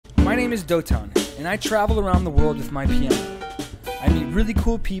My name is Dotan, and I travel around the world with my piano. I meet really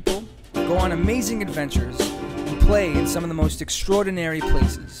cool people, go on amazing adventures, and play in some of the most extraordinary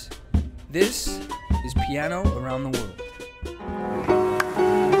places. This is Piano Around the World.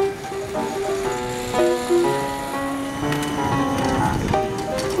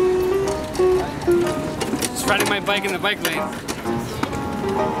 Just riding my bike in the bike lane.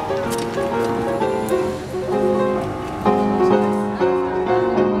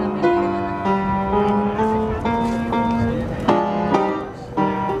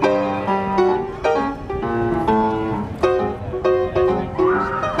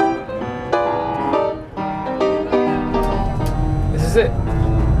 This is it.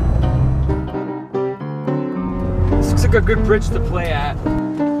 This looks like a good bridge to play at.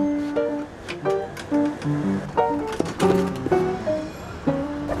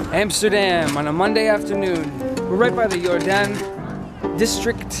 Amsterdam on a Monday afternoon. We're right by the Jordan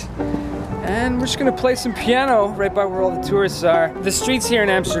district, and we're just gonna play some piano right by where all the tourists are. The streets here in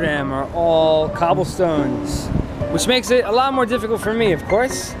Amsterdam are all cobblestones, which makes it a lot more difficult for me, of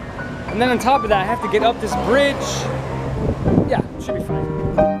course. And then on top of that, I have to get up this bridge. Yeah, it should be fine.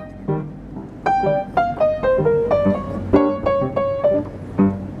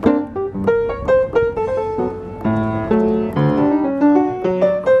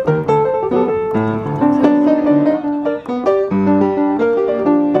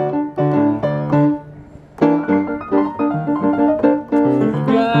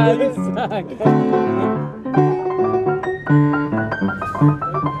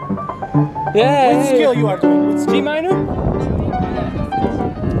 Yeah. What skill you are doing? G minor?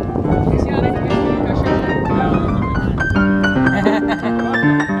 What's your name?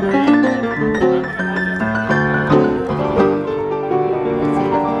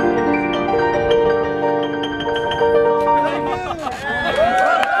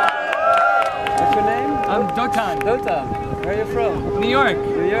 I'm Dotan. Dotan. Where are you from? New York.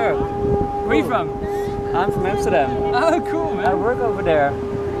 New York. Where are you from? I'm from Amsterdam. Oh, cool, man. I work over there.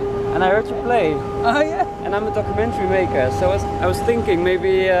 And I heard you play. Oh, yeah? And I'm a documentary maker. So I was thinking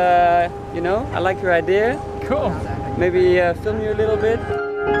maybe, you know, I like your idea. Cool. Maybe film you a little bit.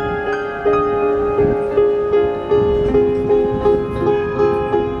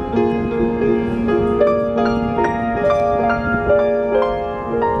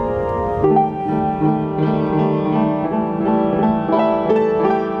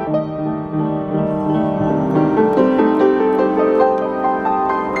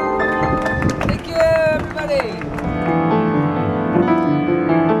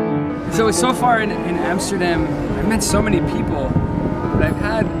 So far in Amsterdam, I've met so many people, but I've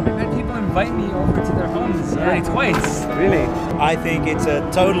had people invite me over to their homes already twice. Really? I think it's a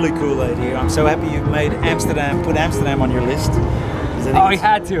totally cool idea. I'm so happy you've made Amsterdam, put Amsterdam on your list. Oh, we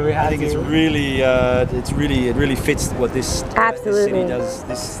had to. I think it's really, it really fits what this city does.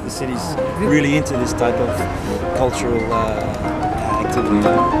 The city's really into this type of cultural activity.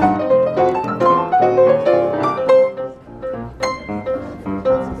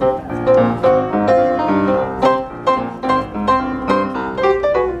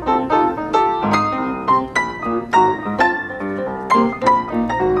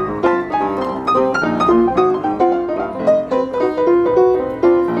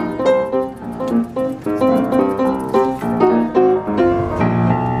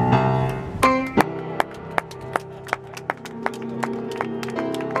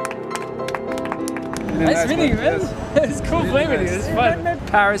 Nice meeting you, man. It's cool playing with you. It's fun.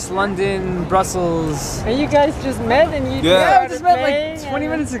 Paris, London, Brussels. And you guys just met and you we just met like 20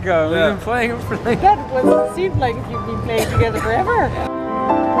 minutes ago. Yeah. We've been playing for like... That was, seemed like you've been playing together forever.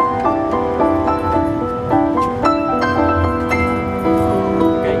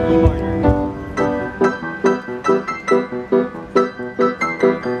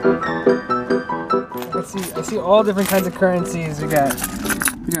 I see all different kinds of currencies. We got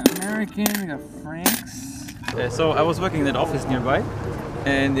American, we got francs. So I was working in an office nearby,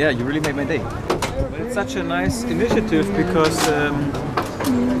 and yeah, you really made my day. But it's such a nice initiative because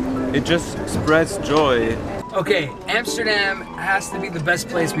it just spreads joy. Okay, Amsterdam has to be the best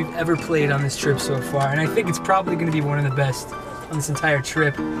place we've ever played on this trip so far, and I think it's probably going to be one of the best on this entire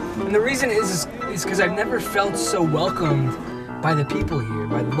trip. And the reason is because I've never felt so welcomed by the people here,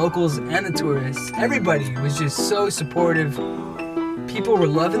 by the locals and the tourists. Everybody was just so supportive. People were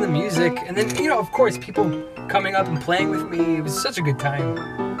loving the music, and then, you know, of course, people coming up and playing with me. It was such a good time.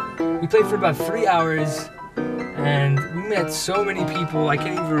 We played for about 3 hours, and we met so many people. I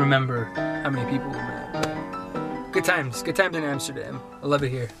can't even remember how many people we met. Good times in Amsterdam. I love it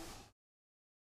here.